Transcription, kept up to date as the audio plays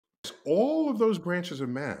all of those branches of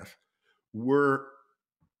math were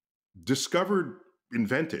discovered,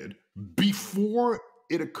 invented, before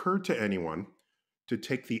it occurred to anyone to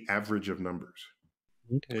take the average of numbers.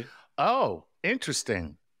 Okay. Oh,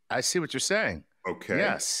 interesting. I see what you're saying. Okay.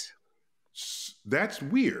 Yes. That's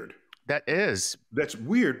weird. That is. That's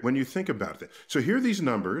weird when you think about it. So here are these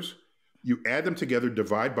numbers. You add them together,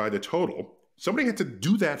 divide by the total. Somebody had to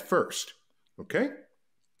do that first. Okay?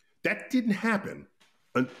 That didn't happen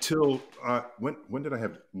until, when did I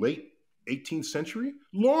have it? Late 18th century?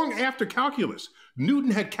 Long after calculus.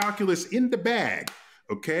 Newton had calculus in the bag,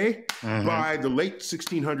 okay? By the late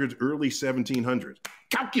 1600s, early 1700s.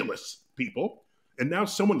 Calculus, people. And now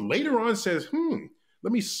someone later on says,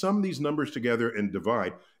 let me sum these numbers together and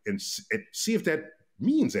divide and see if that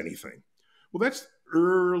means anything. Well, that's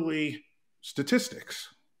early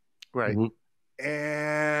statistics. Right.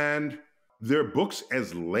 And there are books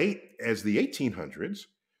as late as the 1800s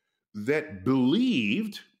that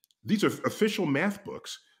believed, these are official math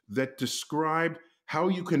books that describe how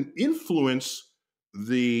you can influence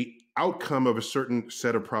the outcome of a certain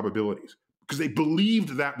set of probabilities, because they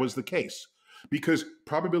believed that was the case, because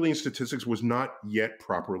probability and statistics was not yet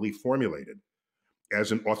properly formulated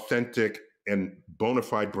as an authentic and bona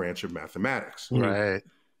fide branch of mathematics. Right.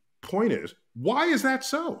 Point is, why is that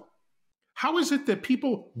so? How is it that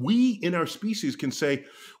we in our species can say,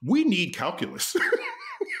 we need calculus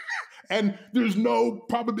and there's no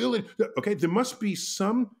probability? Okay, there must be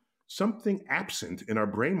something absent in our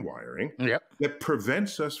brain wiring that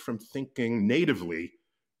prevents us from thinking natively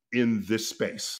in this space.